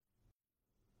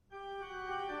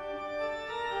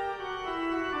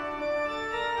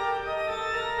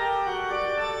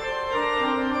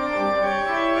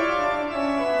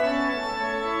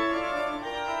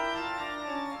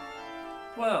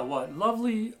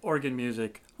lovely organ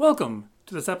music. Welcome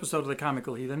to this episode of the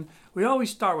Comical Heathen. We always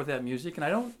start with that music, and I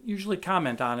don't usually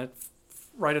comment on it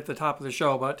right at the top of the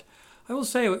show, but I will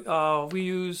say we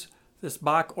use this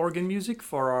Bach organ music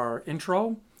for our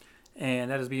intro, and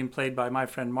that is being played by my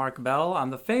friend Mark Bell on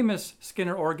the famous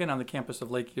Skinner organ on the campus of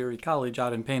Lake Erie College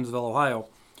out in Paynesville, Ohio.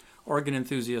 Organ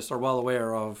enthusiasts are well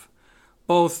aware of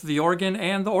both the organ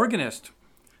and the organist.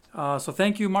 So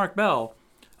thank you, Mark Bell.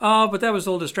 But that was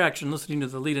a little distraction listening to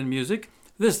the lead-in music.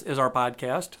 This is our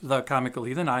podcast, The Comical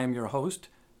Heathen. I am your host,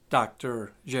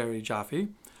 Dr. Jerry Jaffe.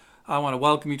 I want to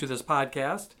welcome you to this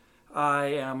podcast. I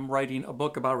am writing a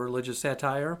book about religious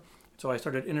satire, so I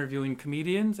started interviewing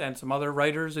comedians and some other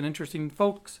writers and interesting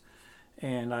folks,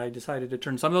 and I decided to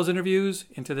turn some of those interviews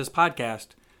into this podcast.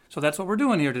 So that's what we're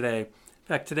doing here today. In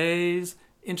fact, today's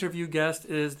interview guest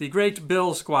is the great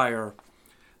Bill Squire.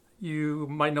 You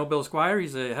might know Bill Squire.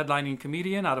 He's a headlining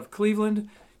comedian out of Cleveland,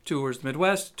 tours the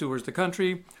Midwest, tours the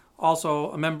country, also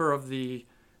a member of the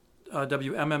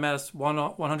WMMS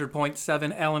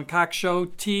 100.7 Alan Cox Show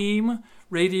team,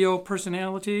 radio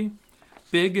personality,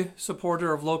 big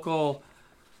supporter of local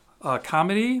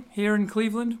comedy here in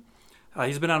Cleveland.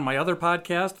 He's been on my other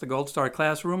podcast, The Gold Star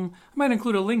Classroom. I might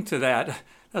include a link to that. That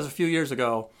was a few years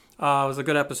ago. It was a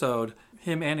good episode.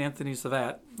 Him and Anthony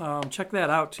Savat. Check that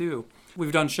out, too.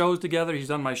 We've done shows together. He's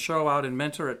done my show out in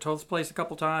Mentor at Toth's Place a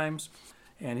couple times.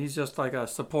 And he's just like a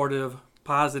supportive,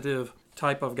 positive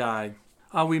type of guy.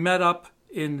 We met up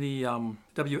in the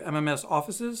WMMS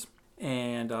offices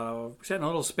and we sat in a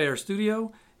little spare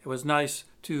studio. It was nice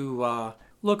to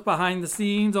look behind the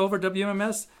scenes over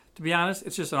WMMS. To be honest,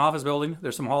 it's just an office building.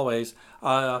 There's some hallways.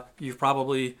 You've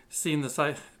probably seen the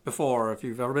site before. If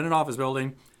you've ever been in an office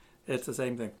building, it's the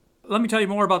same thing. Let me tell you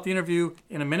more about the interview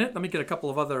in a minute. Let me get a couple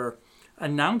of other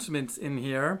announcements in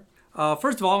here.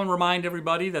 First of all, I want to remind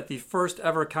everybody that the first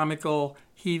ever Comical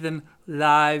Heathen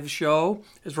live show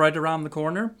is right around the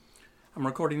corner. I'm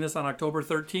recording this on October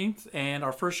 13th, and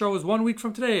our first show is 1 week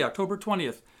from today, October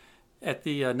 20th, at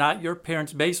the Not Your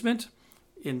Parents' Basement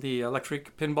in the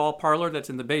electric pinball parlor that's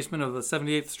in the basement of the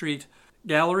 78th Street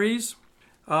Galleries.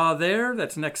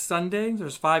 That's next Sunday.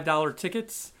 There's $5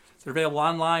 tickets. They're available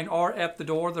online or at the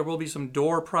door. There will be some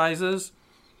door prizes.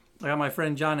 I got my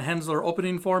friend John Hensler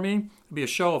opening for me. It'll be a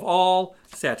show of all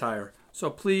satire. So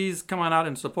please come on out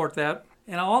and support that.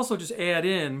 And I'll also just add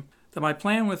in that my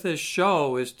plan with this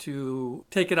show is to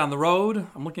take it on the road.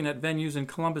 I'm looking at venues in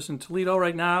Columbus and Toledo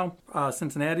right now,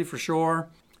 Cincinnati for sure.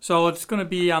 So it's going to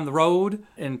be on the road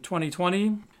in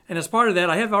 2020. And as part of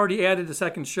that, I have already added a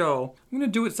second show. I'm going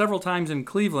to do it several times in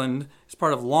Cleveland as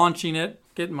part of launching it,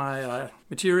 getting my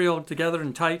material together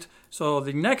and tight. So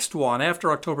the next one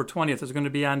after October 20th is going to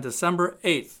be on December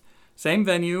 8th. Same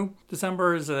venue.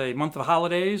 December is a month of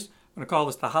holidays. I'm going to call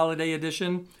this the Holiday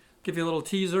Edition. Give you a little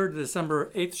teaser. The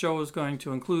December 8th show is going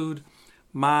to include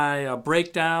my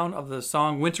breakdown of the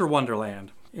song Winter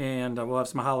Wonderland. And we'll have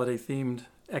some holiday-themed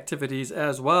activities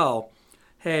as well.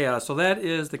 Hey, so that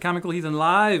is the Comical Heathen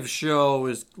live show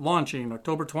is launching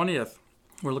October 20th.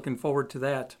 We're looking forward to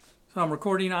that. So I'm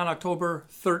recording on October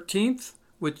 13th,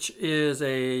 which is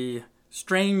a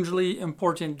strangely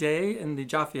important day in the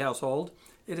Jaffe household.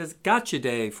 It is Gotcha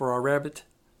Day for our rabbit,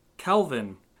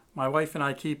 Kelvin. My wife and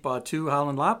I keep two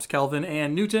Holland Lops, Kelvin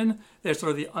and Newton. They're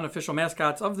sort of the unofficial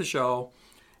mascots of the show.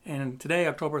 And today,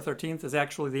 October 13th, is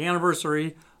actually the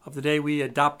anniversary of the day we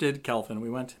adopted Kelvin. We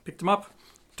went, picked him up,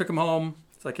 took him home.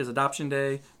 It's like his adoption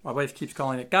day. My wife keeps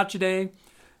calling it Gotcha Day.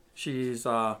 She's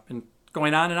been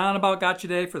going on and on about Gotcha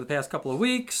Day for the past couple of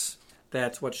weeks.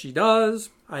 That's what she does.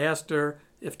 I asked her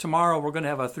if tomorrow we're going to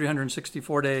have a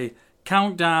 364-day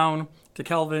countdown to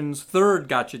Kelvin's third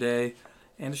Gotcha Day.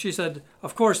 And she said,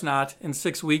 of course not. In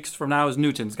 6 weeks from now is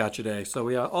Newton's Gotcha Day. So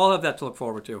we all have that to look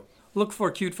forward to. Look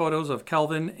for cute photos of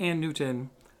Kelvin and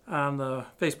Newton on the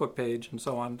Facebook page and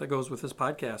so on that goes with this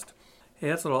podcast. Hey,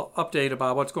 that's a little update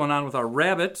about what's going on with our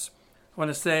rabbits. I want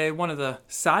to say one of the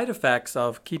side effects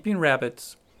of keeping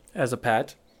rabbits as a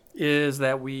pet is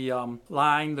that we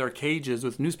line their cages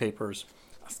with newspapers.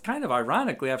 It's kind of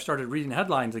ironically, I've started reading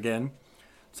headlines again.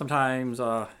 Sometimes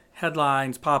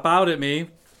headlines pop out at me. I'll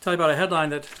tell you about a headline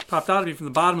that popped out at me from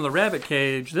the bottom of the rabbit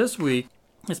cage this week.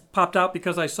 It's popped out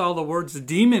because I saw the words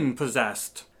demon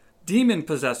possessed. Demon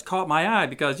possessed caught my eye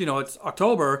because, it's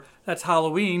October, that's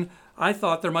Halloween. I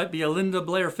thought there might be a Linda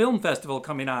Blair Film Festival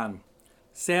coming on.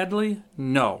 Sadly,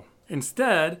 no.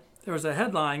 Instead, there was a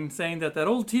headline saying that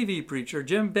old TV preacher,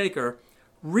 Jim Bakker,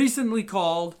 recently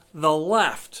called the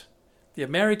left, the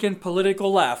American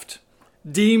political left,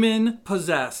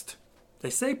 demon-possessed. They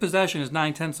say possession is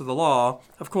 9/10 of the law.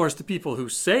 Of course, the people who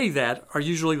say that are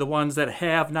usually the ones that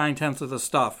have 9/10 of the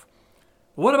stuff.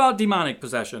 What about demonic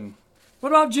possession? What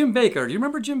about Jim Bakker? Do you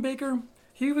remember Jim Bakker?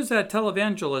 He was that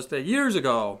televangelist that years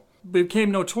ago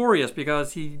became notorious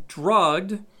because he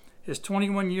drugged his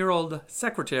 21-year-old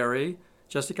secretary,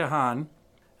 Jessica Hahn,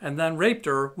 and then raped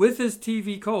her with his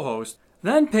TV co-host,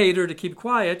 then paid her to keep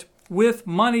quiet with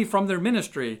money from their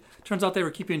ministry. Turns out they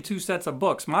were keeping 2 sets of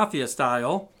books, mafia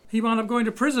style. He wound up going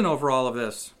to prison over all of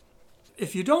this.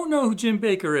 If you don't know who Jim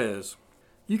Bakker is,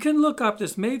 you can look up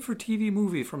this made-for-TV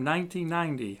movie from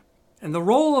 1990. And the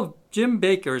role of Jim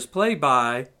Bakker is played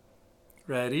by,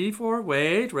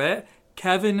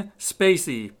 Kevin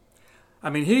Spacey. I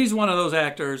mean, he's one of those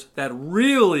actors that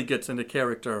really gets into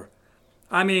character.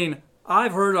 I mean,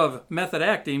 I've heard of method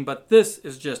acting, but this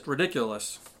is just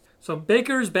ridiculous. So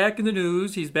Baker's back in the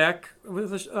news. He's back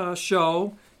with a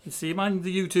show. You see him on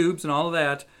the YouTubes and all of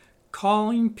that,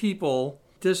 calling people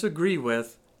disagree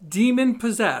with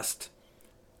demon-possessed.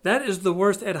 That is the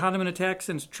worst ad hominem attack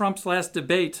since Trump's last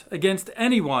debate against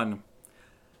anyone.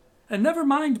 And never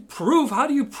mind proof. How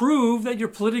do you prove that your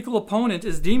political opponent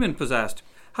is demon-possessed?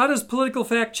 How does Political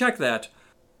Fact check that?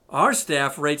 Our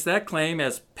staff rates that claim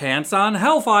as pants on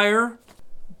hellfire.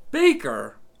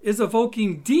 Baker is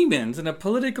evoking demons in a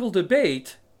political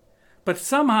debate, but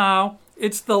somehow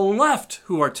it's the left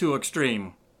who are too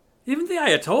extreme. Even the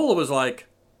Ayatollah was like,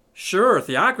 sure,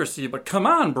 theocracy, but come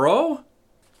on, bro.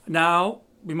 Now,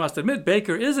 we must admit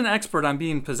Baker is an expert on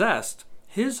being possessed.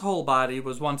 His whole body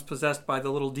was once possessed by the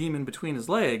little demon between his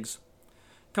legs,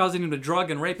 causing him to drug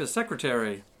and rape his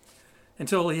secretary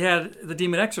until he had the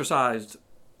demon exorcised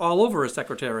all over his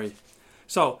secretary.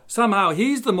 So somehow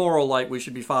he's the moral light we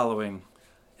should be following.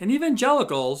 And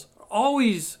evangelicals are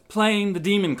always playing the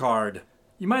demon card.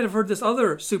 You might have heard this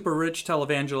other super rich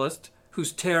televangelist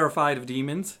who's terrified of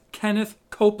demons, Kenneth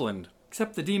Copeland.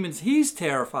 Except the demons he's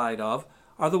terrified of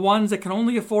are the ones that can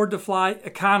only afford to fly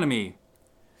economy.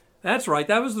 That's right,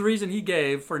 that was the reason he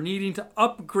gave for needing to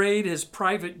upgrade his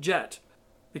private jet.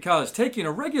 Because taking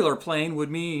a regular plane would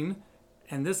mean,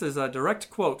 and this is a direct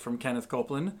quote from Kenneth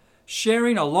Copeland,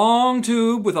 sharing a long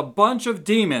tube with a bunch of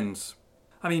demons.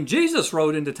 I mean, Jesus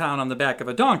rode into town on the back of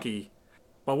a donkey,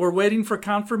 but we're waiting for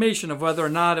confirmation of whether or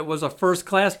not it was a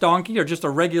first-class donkey or just a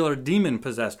regular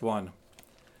demon-possessed one.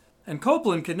 And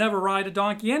Copeland could never ride a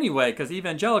donkey anyway because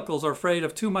evangelicals are afraid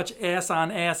of too much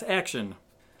ass-on-ass action.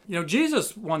 You know,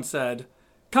 Jesus once said,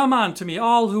 "Come on to me,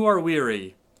 all who are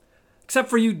weary. Except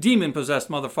for you demon-possessed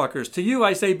motherfuckers. To you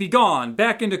I say, be gone,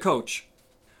 back into coach."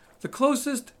 The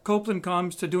closest Copeland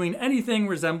comes to doing anything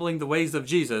resembling the ways of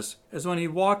Jesus is when he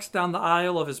walks down the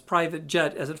aisle of his private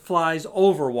jet as it flies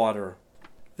over water.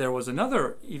 There was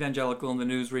another evangelical in the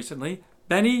news recently,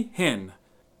 Benny Hinn.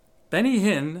 Benny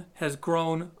Hinn has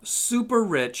grown super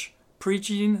rich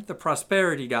preaching the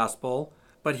prosperity gospel,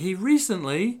 but he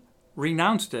recently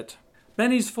renounced it.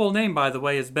 Benny's full name, by the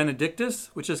way, is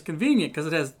Benedictus, which is convenient because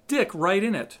it has dick right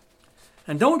in it.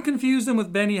 And don't confuse him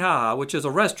with Benny Haha, which is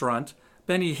a restaurant.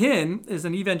 Benny Hinn is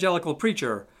an evangelical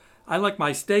preacher. I like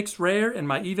my steaks rare and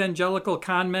my evangelical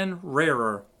conmen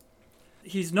rarer.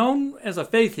 He's known as a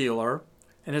faith healer,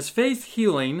 and his faith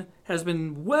healing has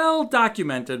been well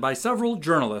documented by several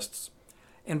journalists.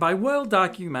 And by well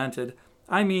documented,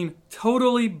 I mean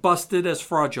totally busted as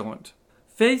fraudulent.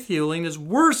 Faith healing is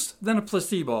worse than a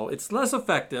placebo. It's less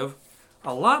effective,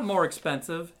 a lot more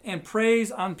expensive, and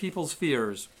preys on people's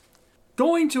fears.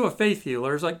 Going to a faith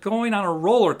healer is like going on a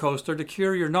roller coaster to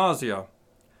cure your nausea.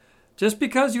 Just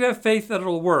because you have faith that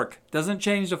it'll work doesn't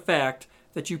change the fact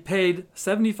that you paid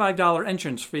 $75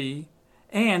 entrance fee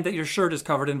and that your shirt is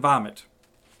covered in vomit.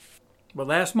 But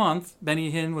last month,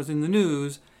 Benny Hinn was in the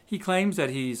news. He claims that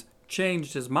he's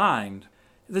changed his mind.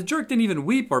 The jerk didn't even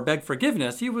weep or beg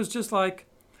forgiveness. He was just like,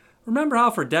 remember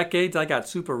how for decades I got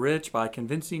super rich by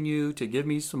convincing you to give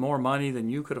me some more money than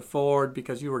you could afford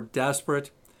because you were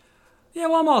desperate? Yeah,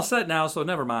 well, I'm all set now, so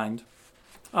never mind.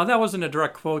 That wasn't a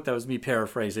direct quote. That was me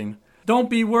paraphrasing. Don't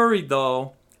be worried,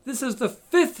 though. This is the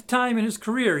 5th time in his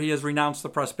career he has renounced the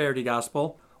prosperity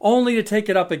gospel, only to take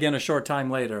it up again a short time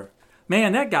later.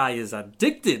 Man, that guy is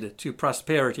addicted to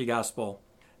prosperity gospel.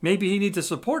 Maybe he needs a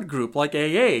support group like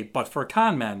AA, but for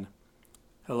con men.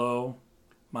 Hello,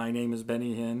 my name is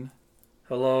Benny Hinn.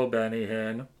 Hello, Benny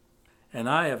Hinn. And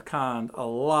I have conned a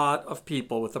lot of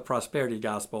people with the prosperity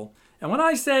gospel. And when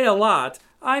I say a lot,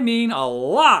 I mean a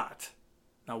lot.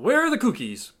 Now, where are the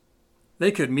cookies?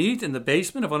 They could meet in the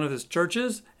basement of one of his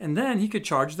churches, and then he could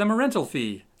charge them a rental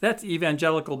fee. That's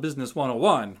Evangelical Business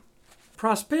 101.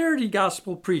 Prosperity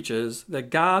gospel preaches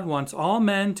that God wants all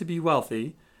men to be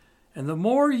wealthy, and the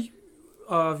more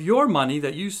of your money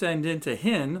that you send in to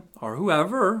him or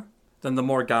whoever, then the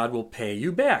more God will pay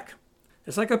you back.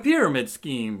 It's like a pyramid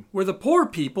scheme, where the poor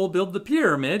people build the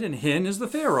pyramid and Hin is the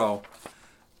pharaoh.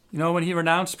 You know, when he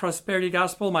renounced prosperity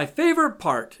gospel, my favorite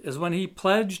part is when he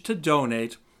pledged to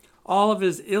donate all of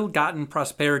his ill-gotten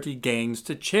prosperity gains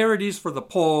to charities for the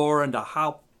poor and to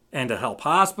help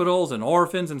hospitals and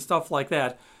orphans and stuff like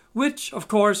that, which, of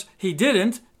course, he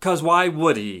didn't, because why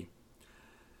would he?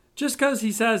 Just because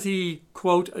he says he,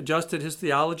 quote, adjusted his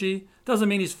theology, doesn't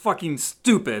mean he's fucking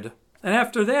stupid. And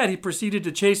after that, he proceeded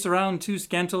to chase around two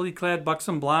scantily clad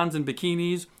buxom blondes in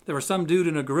bikinis. There was some dude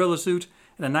in a gorilla suit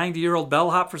and a 90-year-old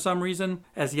bellhop for some reason,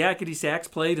 as yakety sax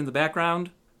played in the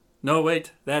background. No,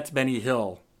 wait, that's Benny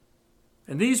Hill.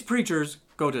 And these preachers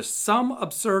go to some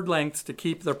absurd lengths to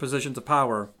keep their positions of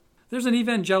power. There's an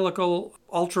evangelical,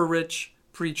 ultra-rich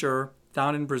preacher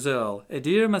down in Brazil,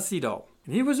 Edir Macedo.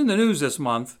 And he was in the news this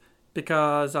month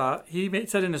because he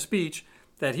said in a speech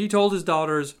that he told his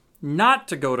daughters not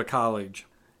to go to college.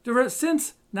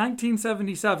 Since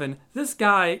 1977, this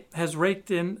guy has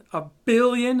raked in $1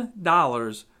 billion,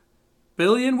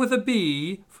 billion with a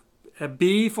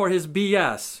B for his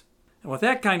BS. And with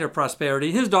that kind of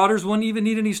prosperity, his daughters wouldn't even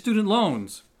need any student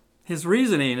loans. His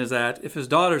reasoning is that if his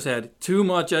daughters had too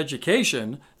much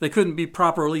education, they couldn't be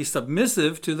properly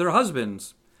submissive to their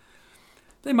husbands.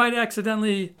 They might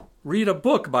accidentally read a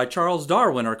book by Charles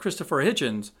Darwin or Christopher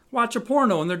Hitchens, watch a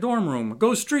porno in their dorm room,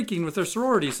 go streaking with their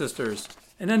sorority sisters,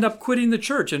 and end up quitting the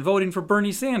church and voting for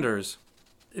Bernie Sanders.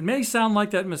 It may sound like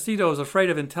that Macedo is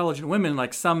afraid of intelligent women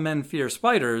like some men fear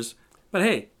spiders, but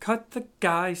hey, cut the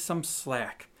guy some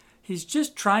slack. He's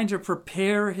just trying to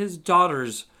prepare his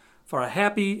daughters for a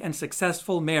happy and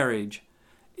successful marriage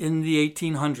in the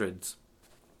 1800s.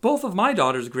 Both of my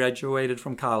daughters graduated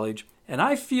from college, and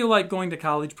I feel like going to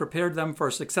college prepared them for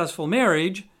a successful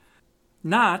marriage,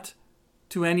 not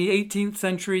to any 18th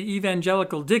century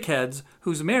evangelical dickheads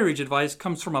whose marriage advice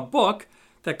comes from a book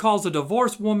that calls a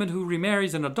divorced woman who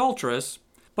remarries an adulteress,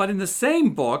 but in the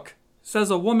same book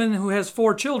says a woman who has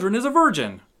 4 children is a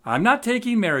virgin. I'm not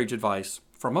taking marriage advice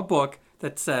from a book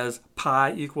that says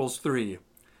pi equals 3.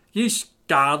 Yeesh,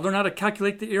 God, learn how to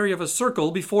calculate the area of a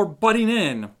circle before butting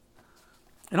in.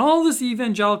 And all this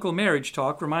evangelical marriage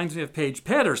talk reminds me of Paige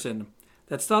Patterson,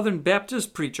 that Southern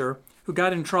Baptist preacher who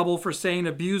got in trouble for saying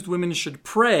abused women should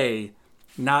pray,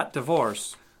 not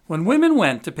divorce. When women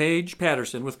went to Paige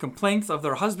Patterson with complaints of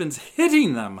their husbands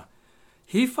hitting them,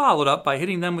 he followed up by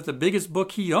hitting them with the biggest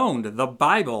book he owned, the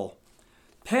Bible.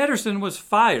 Patterson was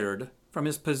fired from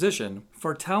his position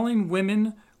for telling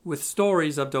women with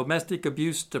stories of domestic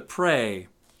abuse to pray.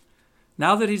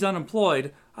 Now that he's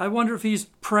unemployed, I wonder if he's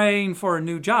praying for a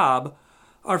new job,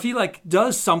 or if he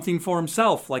does something for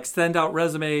himself, like send out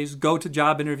resumes, go to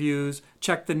job interviews,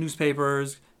 check the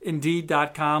newspapers,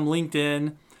 Indeed.com,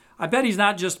 LinkedIn. I bet he's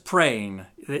not just praying,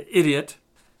 the idiot.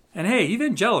 And hey,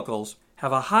 evangelicals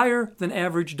have a higher than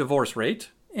average divorce rate,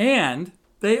 and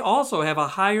they also have a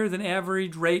higher than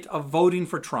average rate of voting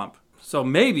for Trump. So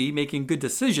maybe making good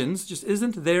decisions just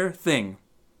isn't their thing.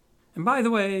 And by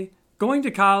the way, going to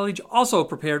college also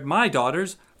prepared my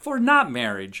daughters for not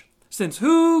marriage, since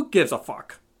who gives a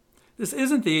fuck? This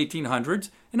isn't the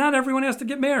 1800s, and not everyone has to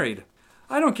get married.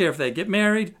 I don't care if they get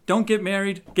married, don't get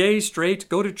married, gay, straight,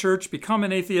 go to church, become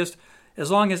an atheist, as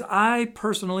long as I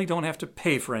personally don't have to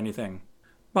pay for anything.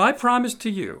 My promise to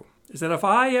you is that if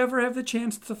I ever have the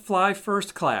chance to fly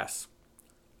first class,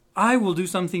 I will do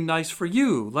something nice for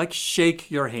you, like shake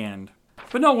your hand.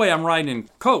 But no way I'm riding in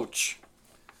coach.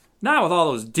 Not with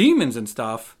all those demons and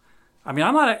stuff. I mean,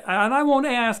 I won't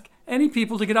ask any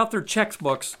people to get out their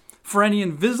checkbooks for any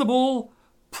invisible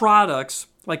products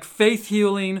like faith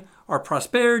healing or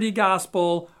prosperity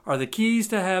gospel or the keys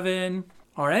to heaven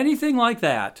or anything like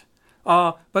that.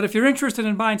 But if you're interested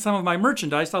in buying some of my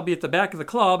merchandise, I'll be at the back of the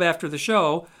club after the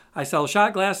show. I sell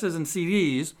shot glasses and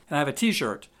CDs, and I have a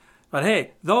t-shirt. But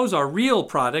hey, those are real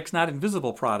products, not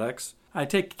invisible products. I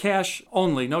take cash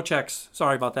only, no checks.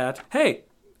 Sorry about that. Hey,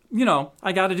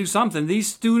 I got to do something.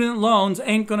 These student loans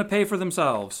ain't going to pay for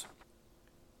themselves.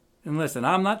 And listen,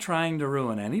 I'm not trying to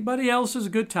ruin anybody else's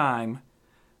good time.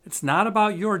 It's not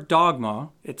about your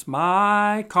dogma. It's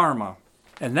my karma.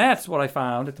 And that's what I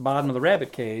found at the bottom of the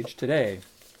rabbit cage today.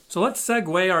 So let's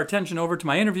segue our attention over to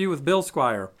my interview with Bill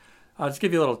Squire. I'll just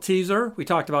give you a little teaser. We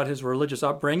talked about his religious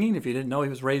upbringing. If you didn't know, he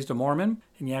was raised a Mormon,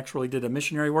 and he actually did a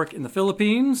missionary work in the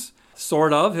Philippines.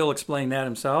 Sort of. He'll explain that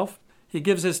himself. He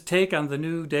gives his take on the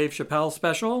new Dave Chappelle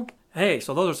special. Hey,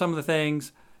 so those are some of the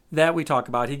things that we talk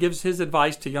about. He gives his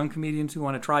advice to young comedians who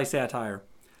want to try satire.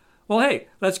 Well, hey,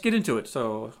 let's get into it.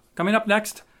 So coming up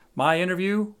next, my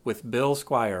interview with Bill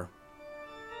Squire.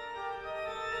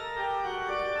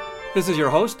 This is your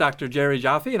host, Dr. Jerry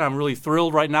Jaffe, and I'm really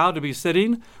thrilled right now to be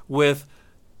sitting with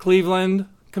Cleveland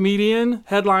comedian,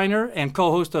 headliner, and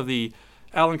co-host of the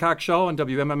Alan Cox Show on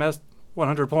WMMS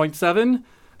 100.7,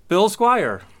 Bill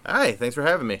Squire. Hi, thanks for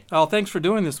having me. Oh, thanks for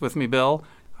doing this with me, Bill.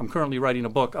 I'm currently writing a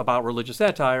book about religious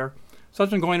satire, so I've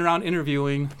been going around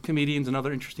interviewing comedians and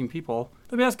other interesting people.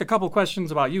 Let me ask a couple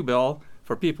questions about you, Bill,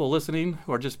 for people listening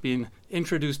who are just being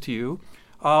introduced to you.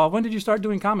 When did you start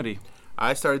doing comedy?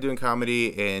 I started doing comedy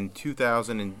in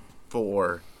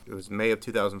 2004. It was May of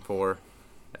 2004.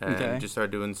 And just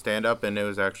started doing stand-up, and it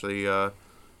was actually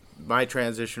my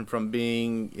transition from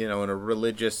being, in a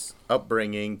religious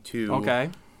upbringing to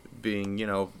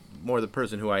being, more the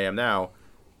person who I am now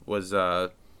was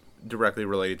directly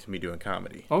related to me doing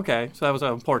comedy. Okay, so that was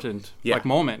an important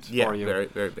moment for you. Yeah, very,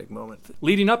 very big moment.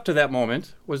 Leading up to that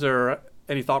moment, was there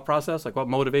any thought process? Like, what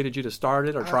motivated you to start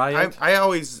it or try it? I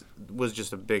always was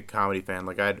just a big comedy fan.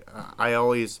 Like, I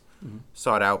always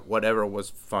sought out whatever was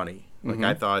funny. Like,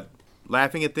 I thought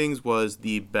laughing at things was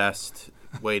the best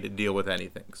way to deal with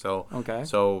anything. So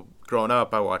growing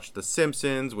up, I watched The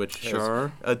Simpsons, which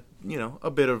has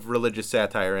a bit of religious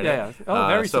satire in it. Yeah. Oh,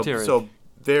 very satiric. So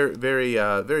very, very,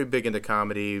 very big into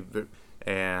comedy,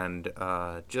 and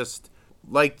just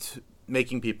liked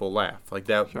making people laugh. Like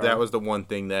that. That was the one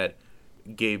thing that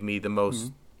gave me the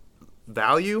most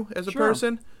value as a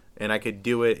person, and I could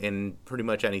do it in pretty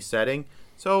much any setting.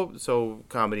 So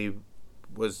comedy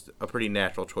was a pretty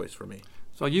natural choice for me.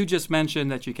 So you just mentioned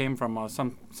that you came from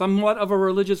somewhat of a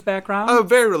religious background? A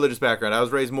very religious background. I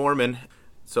was raised Mormon,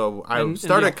 so I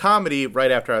started comedy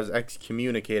right after I was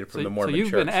excommunicated from the Mormon church.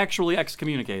 So you've been actually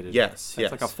excommunicated? Yes.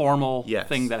 It's like a formal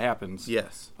thing that happens?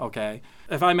 Yes. Okay.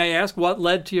 If I may ask, what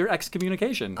led to your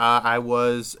excommunication? I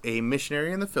was a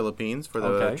missionary in the Philippines for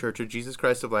the Church of Jesus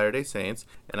Christ of Latter-day Saints,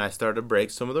 and I started to break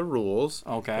some of the rules,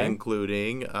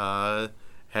 including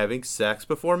having sex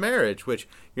before marriage, which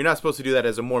you're not supposed to do that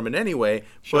as a Mormon anyway,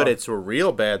 but it's a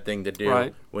real bad thing to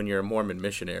do when you're a Mormon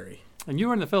missionary. And you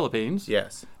were in the Philippines.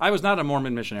 Yes. I was not a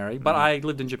Mormon missionary, but I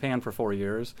lived in Japan for 4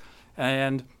 years.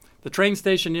 And the train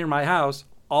station near my house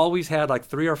always had like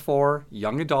 3 or 4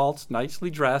 young adults, nicely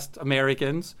dressed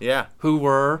Americans who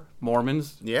were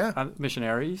Mormons,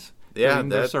 missionaries doing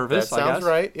their service, that sounds I guess.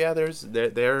 Right. Yeah,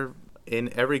 they're in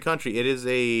every country. It is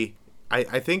I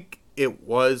think it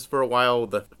was for a while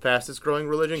the fastest growing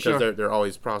religion because they're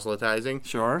always proselytizing.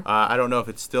 Sure. I don't know if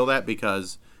it's still that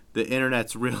because the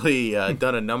internet's really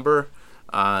done a number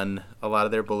on a lot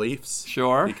of their beliefs.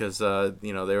 Sure. Because they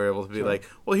were able to be like,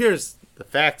 well, here's the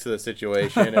facts of the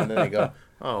situation, and then they go,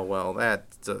 oh well,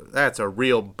 that's a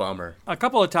real bummer. A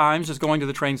couple of times just going to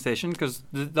the train station because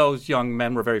those young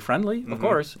men were very friendly. Of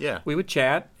course. Yeah. We would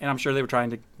chat, and I'm sure they were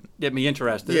trying to get me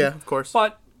interested. Yeah, of course.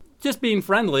 But just being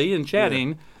friendly and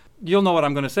chatting. You'll know what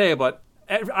I'm going to say, but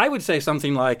I would say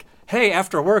something like, hey,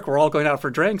 after work, we're all going out for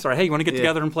drinks, or hey, you want to get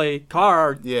together and play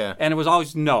card? Yeah. And it was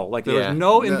always no. Like, there was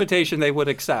no invitation they would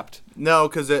accept. No,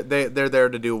 because they're there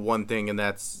to do one thing, and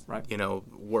that's,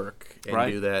 work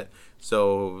and do that.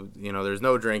 So, there's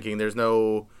no drinking, there's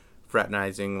no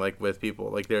fraternizing, like, with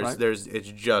people. Like, it's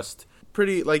just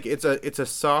pretty, like, it's a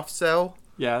soft sell.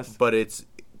 Yes. But it's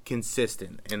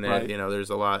consistent, and that, there's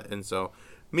a lot, and so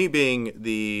me being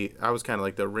I was kind of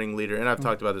like the ringleader, and I've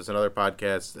talked about this in other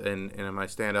podcasts and in my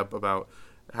stand-up about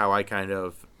how I kind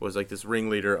of was like this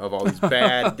ringleader of all these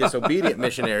bad, disobedient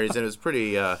missionaries, and it was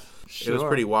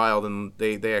pretty wild, and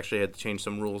they actually had to change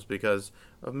some rules because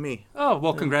of me. Oh,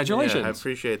 well, congratulations. Yeah, I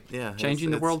appreciate changing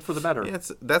the world for the better. Yeah,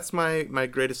 that's my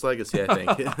greatest legacy, I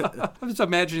think. I'm just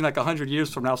imagining like 100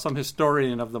 years from now, some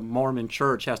historian of the Mormon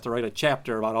church has to write a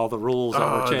chapter about all the rules that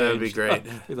were changed. That'd be great.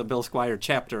 The Bill Squire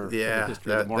chapter of the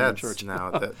history of the Mormon church.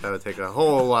 That would take a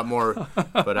whole lot more,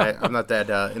 but I'm not that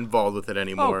involved with it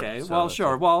anymore. Okay, well,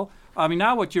 sure. Well, I mean,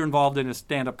 now what you're involved in is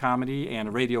stand-up comedy and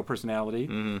a radio personality.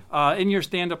 In your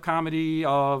stand-up comedy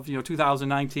of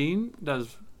 2019,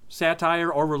 does satire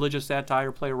or religious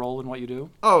satire play a role in what you do?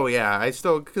 Oh yeah, I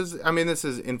still, because I mean this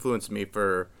has influenced me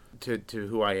to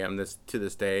who I am to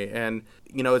this day, and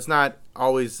it's not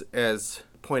always as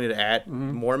pointed at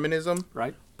Mormonism,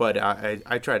 right? But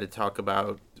I try to talk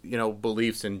about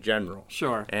beliefs in general,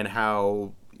 sure, and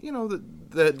how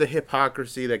the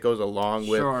hypocrisy that goes along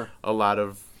with a lot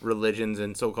of religions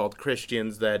and so-called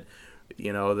Christians that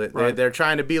they're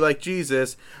trying to be like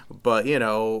Jesus, but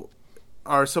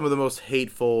are some of the most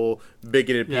hateful,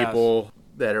 bigoted people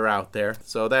that are out there.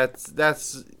 So that's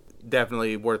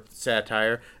definitely worth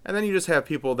satire. And then you just have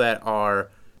people that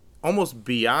are almost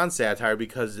beyond satire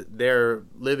because they're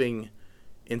living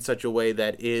in such a way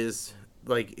that is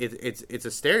like it's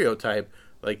a stereotype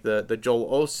like the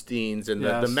Joel Osteens and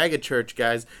Yes. the mega church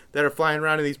guys that are flying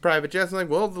around in these private jets. I'm like,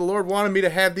 well, the Lord wanted me to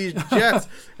have these jets.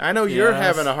 I know you're Yes.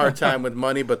 having a hard time with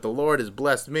money, but the Lord has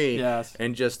blessed me. Yes.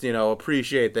 And just,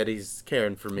 appreciate that he's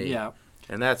caring for me. Yeah.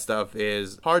 And that stuff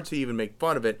is hard to even make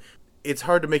fun of it. It's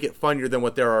hard to make it funnier than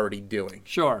what they're already doing.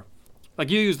 Sure. Like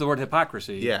you use the word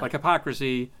hypocrisy. Yeah. Like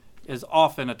hypocrisy is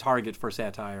often a target for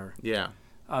satire. Yeah.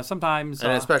 Sometimes...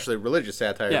 And especially religious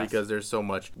satire, yes. because there's so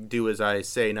much do as I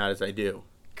say, not as I do.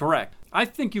 Correct. I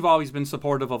think you've always been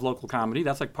supportive of local comedy.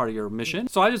 That's like part of your mission.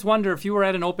 So I just wonder if you were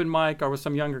at an open mic or with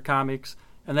some younger comics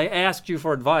and they asked you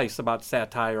for advice about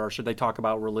satire or should they talk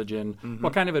about religion,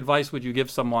 what kind of advice would you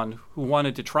give someone who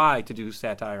wanted to try to do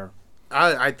satire?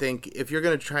 I think if you're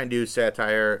going to try and do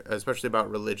satire, especially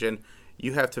about religion,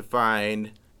 you have to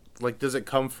find, like, does it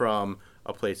come from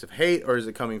a place of hate or is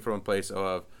it coming from a place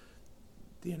of,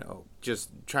 just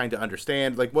trying to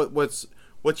understand? Like, what's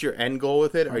your end goal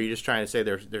with it? Right. Are you just trying to say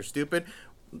they're stupid?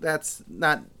 That's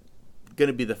not going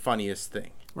to be the funniest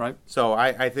thing. Right. So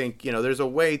I think, there's a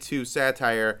way to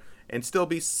satire and still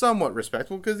be somewhat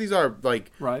respectful because these are,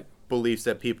 like, right. beliefs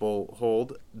that people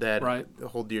hold that right.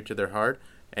 hold dear to their heart.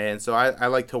 And so I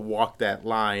like to walk that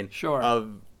line sure.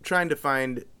 of trying to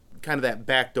find kind of that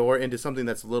back door into something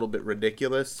that's a little bit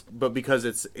ridiculous, but because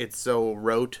it's so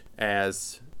rote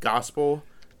as gospel,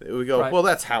 we go, right. well,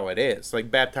 that's how it is. Like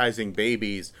baptizing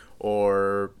babies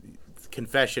or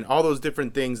confession, all those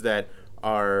different things that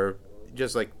are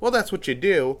just like, well, that's what you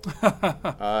do.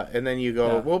 And then you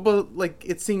go, well, but like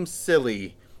it seems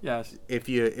silly. Yes. If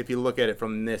you look at it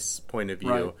from this point of view,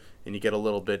 right. and you get a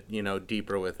little bit,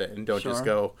 deeper with it and don't just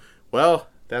go, well,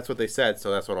 that's what they said,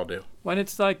 so that's what I'll do. When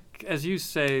it's like, as you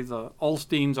say, the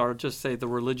Olsteins are just, say, the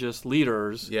religious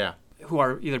leaders who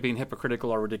are either being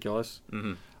hypocritical or ridiculous,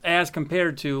 as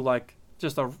compared to, like,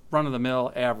 just a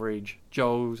run-of-the-mill average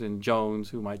Joes and Jones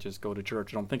who might just go to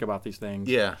church and don't think about these things.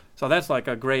 Yeah. So that's, like,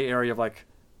 a gray area of, like,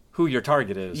 who your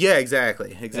target is. Yeah,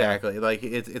 exactly. Yeah. Like,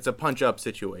 it's a punch-up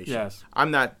situation. Yes.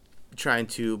 I'm not trying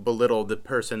to belittle the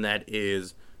person that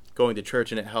is going to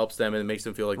church and it helps them and it makes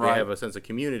them feel like right. they have a sense of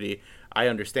community. I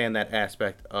understand that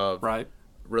aspect of right.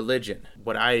 religion.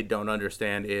 What I don't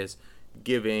understand is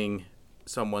giving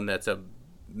someone that's a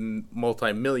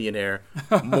multi-millionaire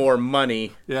more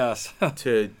money yes.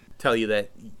 to tell you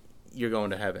that you're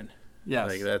going to heaven.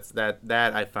 Yes. Like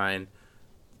that I find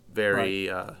very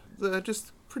right.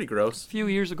 Just pretty gross. A few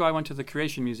years ago I went to the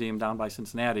Creation Museum down by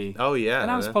Cincinnati. Oh yeah.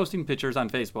 And I was posting pictures on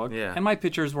Facebook. Yeah. And my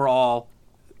pictures were all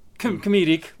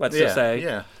comedic, let's just say.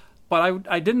 Yeah. But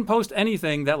I didn't post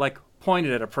anything that like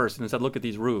pointed at a person and said, look at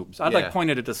these rubes. I'd like point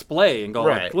at a display and go,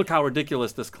 right. like, look how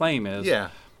ridiculous this claim is. Yeah.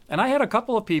 And I had a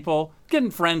couple of people,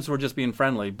 getting friends who were just being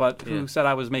friendly, but who said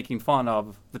I was making fun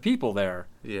of the people there.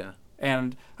 Yeah.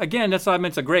 And again, that's why I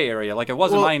meant it's a gray area. Like it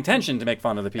wasn't my intention to make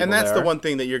fun of the people. And that's there. the one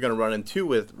thing that you're going to run into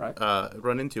with right.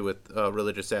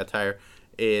 Religious satire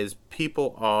is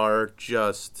people are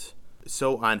just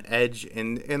so on edge,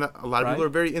 and a lot of right. people are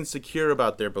very insecure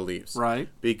about their beliefs, right?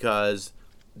 Because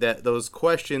that those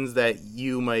questions that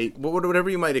you might whatever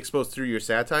you might expose through your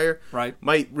satire, right.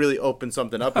 might really open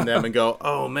something up in them and go,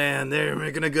 oh man, they're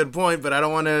making a good point, but I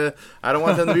don't want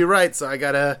them to be right, so I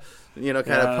gotta kind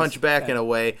of punch back in a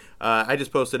way. I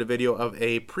just posted a video of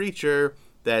a preacher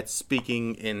that's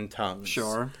speaking in tongues.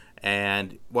 Sure.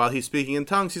 And while he's speaking in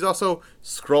tongues, he's also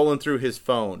scrolling through his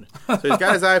phone. So he's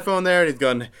got his iPhone there, and he's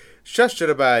going,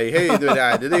 shush-shadabai, hey, and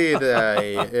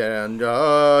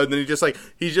then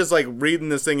he's just like reading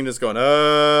this thing and just going, and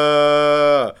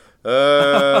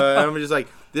I'm just like,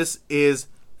 this is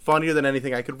funnier than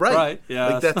anything I could write. Right,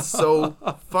 yes. Like, that's so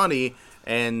funny.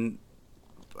 And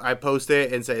I post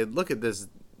it and say, look at this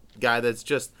guy that's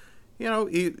just,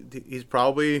 he's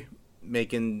probably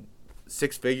making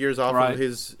 6 figures off right. of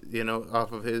his,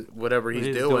 whatever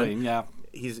he's doing. Yeah.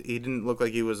 He didn't look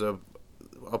like he was a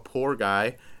poor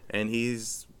guy, and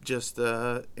he's just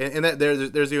and that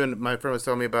there's even, my friend was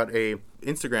telling me about a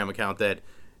Instagram account that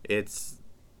it's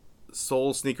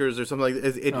Soul Sneakers or something like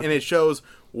that. And it shows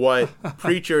what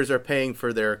preachers are paying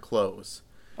for their clothes.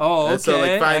 Oh, okay. And so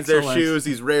like finds excellent. their shoes,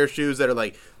 these rare shoes that are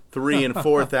like $3,000 and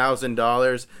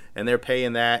 $4,000, and they're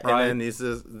paying that, right. and then he's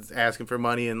just asking for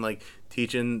money and like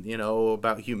teaching,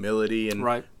 about humility and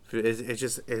right. It's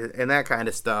just, and that kind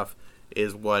of stuff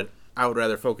is what I would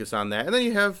rather focus on that. And then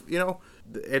you have,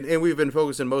 and we've been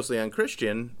focusing mostly on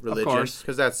Christian religion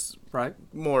because that's right.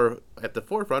 more at the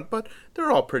forefront, but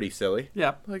they're all pretty silly.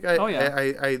 Yeah. Like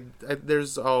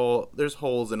there's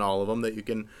holes in all of them that you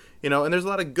can, and there's a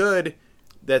lot of good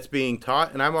that's being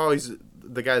taught. And I'm always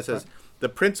the guy that says the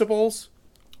principles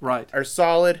right. are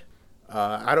solid.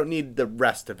 I don't need the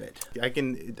rest of it. I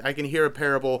can hear a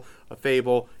parable, a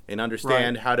fable, and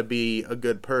understand how to be a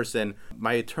good person.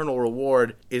 My eternal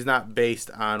reward is not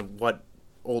based on what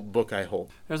old book I hold.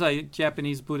 There's a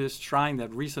Japanese Buddhist shrine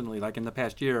that recently, like in the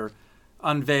past year,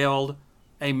 unveiled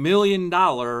a $1 million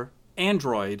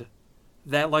android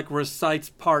that like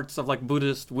recites parts of like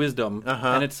Buddhist wisdom,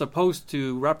 and it's supposed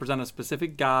to represent a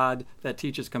specific God that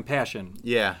teaches compassion.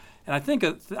 Yeah. And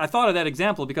I thought of that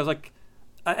example because like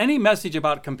any message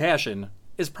about compassion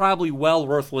is probably well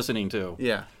worth listening to.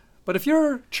 Yeah. But if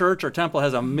your church or temple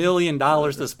has $1 million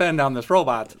to spend on this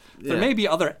robot, there may be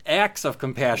other acts of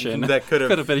compassion that could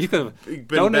have been. You could have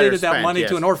donated that money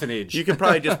to an orphanage. You could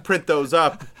probably just print those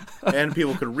up, and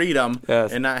people could read them,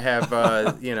 and not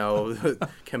have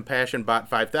Compassion Bot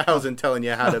 5000 telling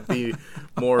you how to be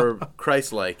more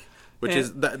Christ-like. Which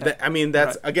is,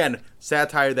 that's again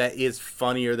satire that is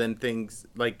funnier than things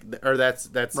like, or that's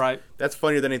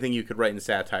funnier than anything you could write in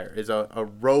satire. Is a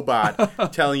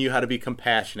robot telling you how to be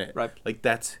compassionate. Right. Like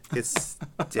that's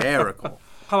hysterical.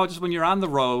 How about just when you're on the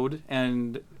road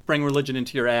and bring religion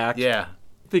into your act? Yeah.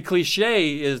 The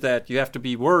cliche is that you have to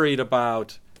be worried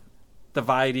about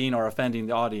dividing or offending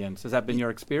the audience. Has that been your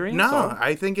experience? No,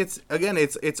 I think it's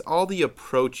all the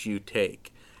approach you take.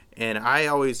 And I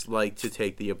always like to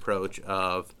take the approach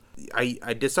of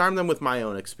I disarm them with my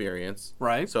own experience.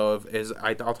 Right. So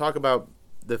I'll talk about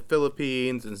the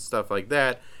Philippines and stuff like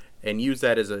that, and use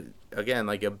that as a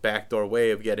backdoor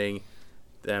way of getting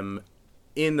them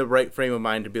in the right frame of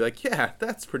mind to be like, yeah,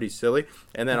 that's pretty silly.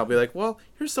 And then I'll be like, well,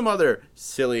 here's some other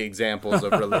silly examples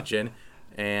of religion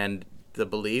and the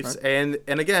beliefs, and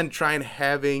again,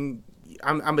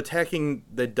 I'm attacking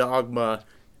the dogma,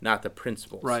 not the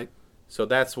principles. Right. So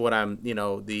that's what I'm,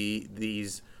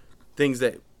 these things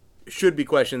that should be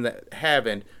questioned that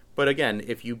haven't. But again,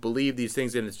 if you believe these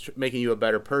things and it's making you a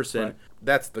better person,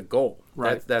 that's the goal.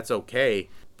 Right. That's okay.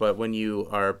 But when you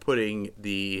are putting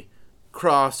the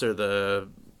cross or the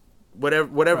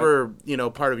whatever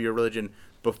part of your religion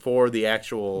before the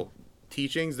actual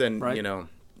teachings, then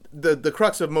the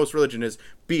crux of most religion is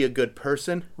be a good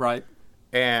person. Right.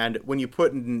 And when you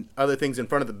put in other things in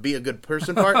front of the be a good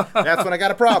person part, that's when I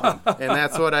got a problem. And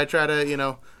that's what I try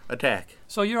to, attack.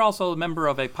 So you're also a member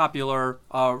of a popular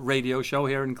radio show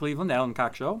here in Cleveland, the Alan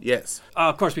Cox Show. Yes.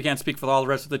 Of course, we can't speak for all the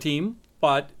rest of the team,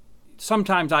 but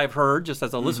sometimes I've heard, just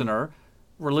as a listener,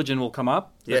 religion will come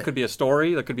up. There could be a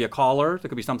story, there could be a caller, there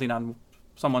could be something on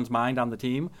someone's mind on the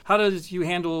team. How does you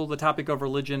handle the topic of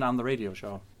religion on the radio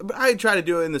show? I try to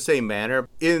do it in the same manner.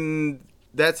 In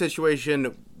that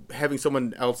situation, having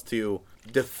someone else to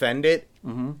defend it,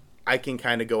 I can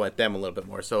kind of go at them a little bit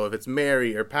more. So if it's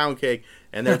Mary or Pound Cake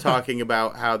and they're talking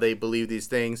about how they believe these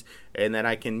things, and then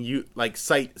I can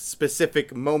cite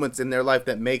specific moments in their life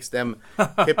that makes them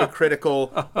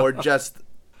hypocritical or just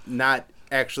not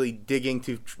actually digging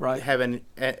to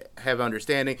have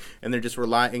understanding, and they're just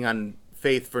relying on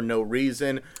faith for no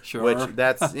reason. Sure. Which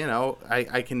that's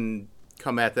I can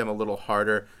come at them a little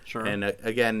harder. Sure. And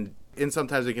again. And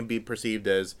sometimes it can be perceived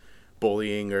as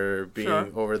bullying or being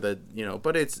over the,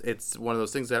 but it's one of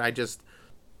those things that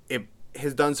it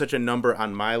has done such a number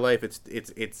on my life.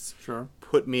 It's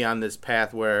put me on this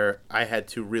path where I had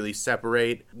to really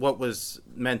separate what was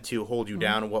meant to hold you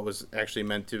down and what was actually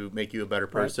meant to make you a better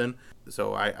person. Right.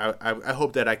 So I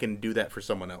hope that I can do that for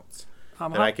someone else.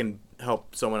 That I can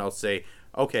help someone else say,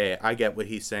 okay, I get what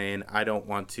he's saying. I don't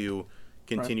want to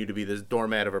continue to be this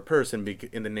doormat of a person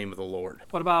in the name of the Lord.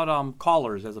 What about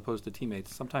callers as opposed to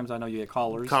teammates? Sometimes I know you get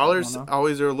callers. Callers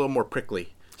always are a little more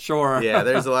prickly. Sure. Yeah,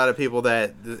 there's a lot of people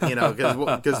that,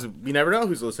 because you never know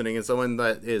who's listening, and someone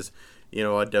that is,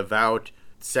 a devout,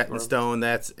 set in stone,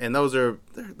 and those are,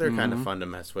 they're kind of fun to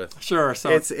mess with. Sure.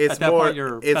 So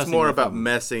it's more about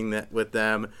messing with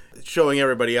them, showing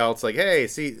everybody else like, hey,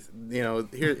 see,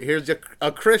 here's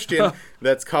a Christian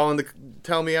that's calling to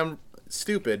tell me I'm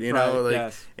stupid,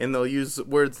 and they'll use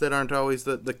words that aren't always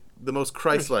the most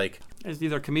Christ-like. As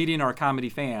either a comedian or a comedy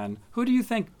fan, who do you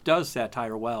think does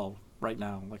satire well right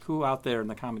now? Like, who out there in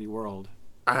the comedy world?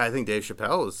 I think Dave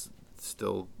Chappelle is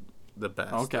still the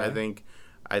best. Okay.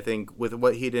 I think with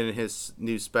what he did in his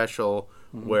new special,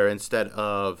 where instead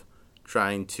of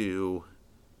trying to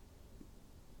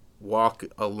walk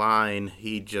a line,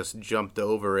 he just jumped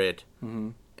over it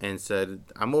and said,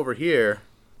 "I'm over here.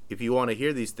 If you want to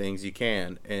hear these things, you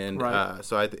can." And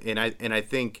so I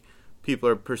think people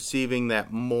are perceiving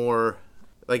that more.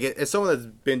 Like, as someone that's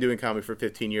been doing comedy for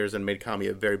 15 years and made comedy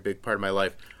a very big part of my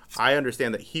life, I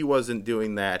understand that he wasn't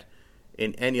doing that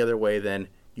in any other way than,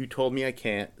 you told me I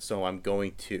can't, so I'm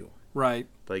going to. Right.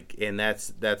 Like, and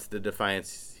that's the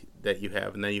defiance that you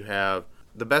have. And then you have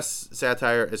the best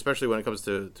satire, especially when it comes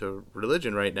to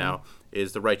religion right now,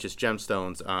 is The Righteous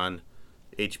Gemstones on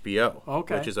HBO,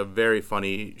 which is a very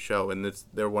funny show. And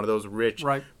they're one of those rich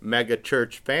mega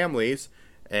church families,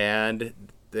 and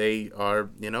they are,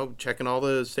 checking all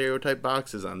the stereotype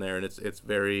boxes on there, and it's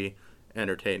very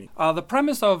entertaining. The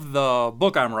premise of the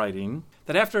book I'm writing,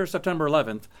 that after September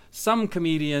 11th, some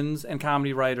comedians and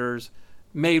comedy writers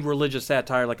made religious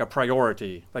satire like a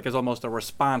priority, like as almost a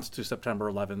response to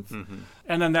September 11th. Mm-hmm.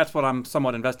 And then that's what I'm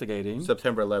somewhat investigating.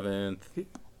 September 11th.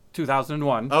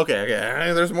 2001.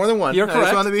 Okay. There's more than one. You're correct.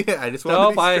 I just want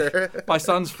to be sure. My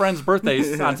son's friend's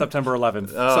birthday's on September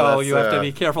 11th, so you have to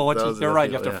be careful what you're right.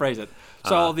 You have to phrase it.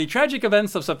 So the tragic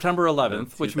events of September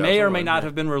 11th, which may or may not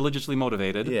have been religiously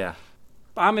motivated. Yeah.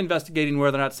 I'm investigating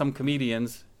whether or not some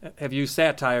comedians have used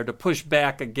satire to push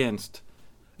back against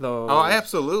those. Oh, I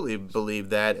absolutely believe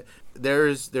that.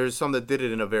 There's some that did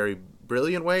it in a very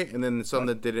brilliant way, and then some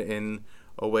that did it in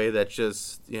a way that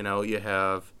just, you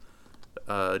have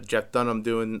Jeff Dunham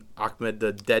doing Ahmed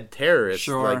the Dead Terrorist.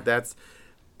 Sure. Like that's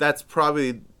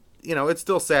probably, it's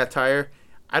still satire.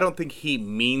 I don't think he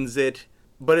means it,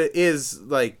 but it is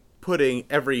like putting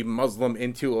every Muslim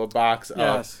into a box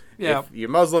of, if you're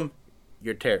Muslim,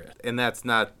 you're terrorist. And that's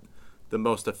not the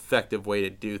most effective way to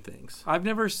do things. I've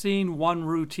never seen one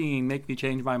routine make me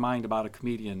change my mind about a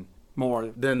comedian more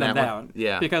than that one.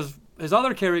 Yeah. Because his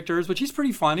other characters, which he's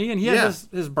pretty funny, and he has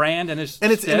his brand and his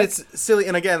it's silly.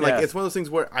 And again, it's one of those things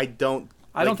where I don't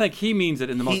think he means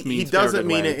it in the most mean-spirited way. He doesn't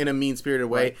mean it in a mean-spirited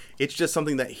way. Right. It's just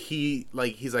something that he's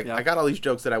like, I got all these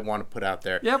jokes that I want to put out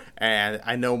there. Yep. And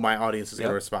I know my audience is going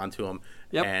to respond to them.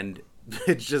 Yep. And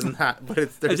it's just not,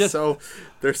 but they're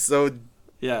so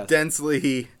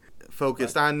densely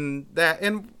focused on that.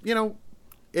 And,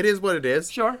 it is what it is.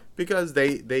 Sure. Because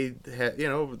they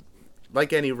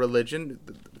like any religion,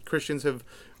 Christians have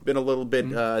been a little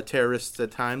bit terrorists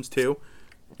at times too.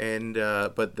 And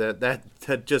but that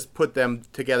to just put them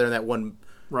together in that one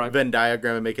Venn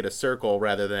diagram and make it a circle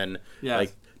rather than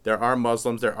like there are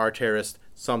Muslims, there are terrorists.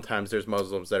 Sometimes there's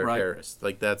Muslims that are terrorists.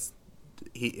 Like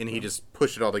he just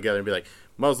pushed it all together and be like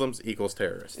Muslims equals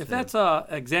terrorists. If that's a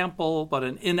example, but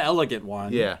an inelegant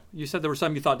one. Yeah. You said there were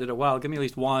some you thought did it well. Give me at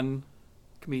least one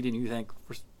comedian you think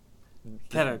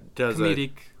had a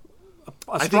comedic.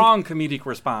 A strong comedic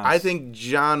response. I think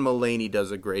John Mulaney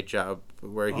does a great job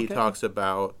where he talks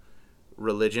about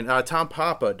religion. Tom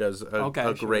Papa does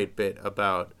a great bit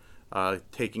about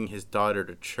taking his daughter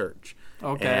to church.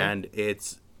 Okay. And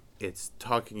it's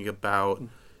talking about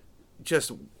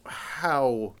just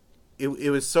how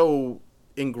it was so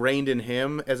ingrained in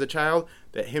him as a child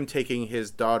that him taking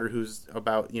his daughter who's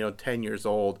about 10 years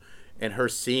old and her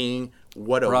seeing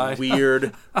what a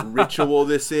weird ritual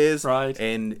this is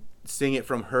and seeing it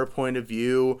from her point of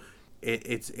view,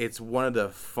 it's one of the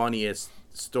funniest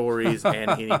stories,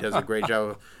 and he does a great job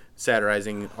of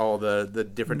satirizing all the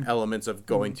different elements of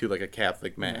going to like a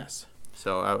Catholic mass.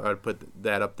 So I would put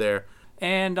that up there.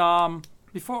 And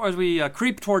before, as we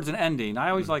creep towards an ending, I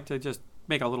always like to just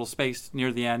make a little space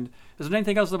near the end. Is there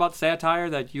anything else about satire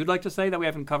that you'd like to say that we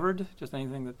haven't covered? Just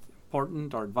anything that's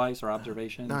important, or advice, or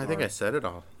observation? No, I think I said it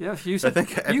all. Yeah, you said. I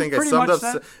think I summed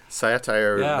up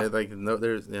satire. Yeah. Like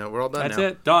there's we're all done. That's now.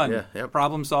 it. Done. Yeah. Yep.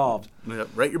 Problem solved. Yep.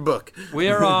 Write your book.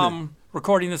 We're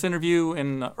recording this interview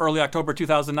in early October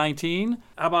 2019.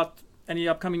 How about any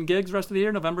upcoming gigs rest of the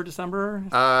year? November, December?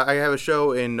 I have a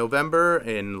show in November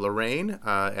in Lorraine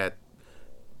at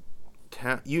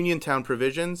Uniontown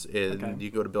Provisions. You can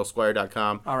go to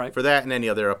BillSquire.com for that and any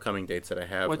other upcoming dates that I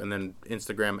have. And then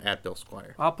Instagram at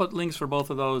BillSquire. I'll put links for both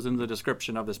of those in the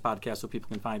description of this podcast so people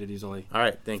can find it easily. All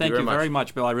right. Thank you very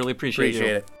much, Bill. I really appreciate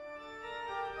it.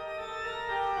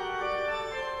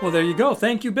 Well, there you go.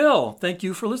 Thank you, Bill. Thank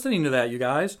you for listening to that, you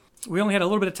guys. We only had a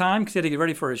little bit of time because he had to get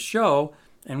ready for his show.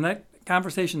 And when that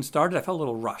conversation started, I felt a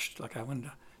little rushed. Like I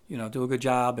wanted to, do a good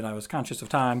job, and I was conscious of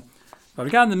time. But we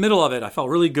got in the middle of it. I felt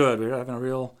really good. We were having a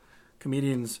real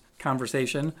comedian's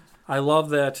conversation. I love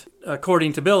that,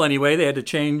 according to Bill anyway, they had to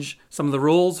change some of the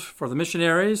rules for the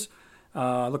missionaries.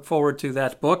 I look forward to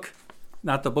that book.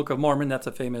 Not the Book of Mormon. That's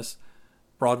a famous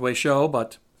Broadway show,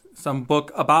 but some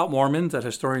book about Mormons that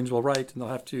historians will write, and they'll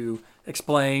have to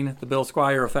explain the Bill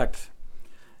Squire effect.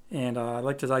 And I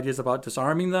liked his ideas about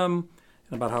disarming them,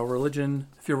 about how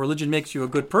if your religion makes you a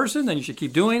good person, then you should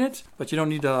keep doing it. But you don't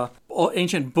need an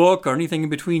ancient book or anything in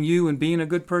between you and being a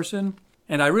good person.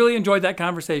 And I really enjoyed that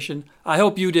conversation. I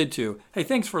hope you did too. Hey,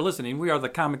 thanks for listening. We are the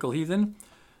Comical Heathen.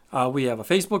 We have a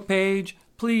Facebook page.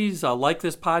 Please like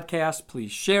this podcast.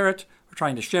 Please share it. We're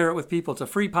trying to share it with people. It's a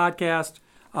free podcast.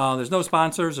 There's no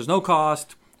sponsors. There's no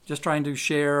cost. Just trying to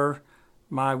share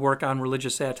my work on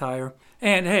religious satire.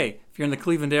 And hey, if you're in the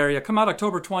Cleveland area, come out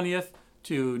October 20th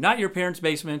to Not Your Parents'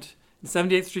 Basement in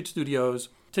 78th Street Studios.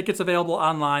 Tickets available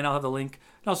online. I'll have the link.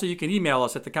 And also, you can email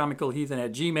us at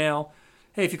thecomicalheathen@gmail.com.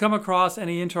 Hey, if you come across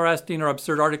any interesting or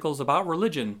absurd articles about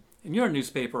religion in your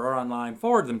newspaper or online,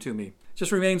 forward them to me.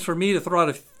 Just remains for me to throw out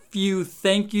a few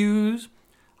thank yous.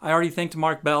 I already thanked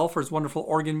Mark Bell for his wonderful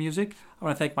organ music. I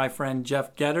want to thank my friend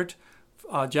Jeff Geddert.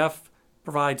 Jeff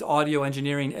provides audio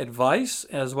engineering advice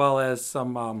as well as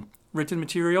some written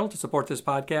material to support this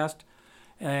podcast.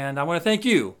 And I want to thank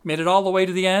you. Made it all the way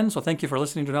to the end, so thank you for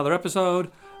listening to another episode.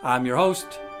 I'm your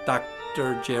host,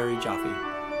 Dr. Jerry Jaffe.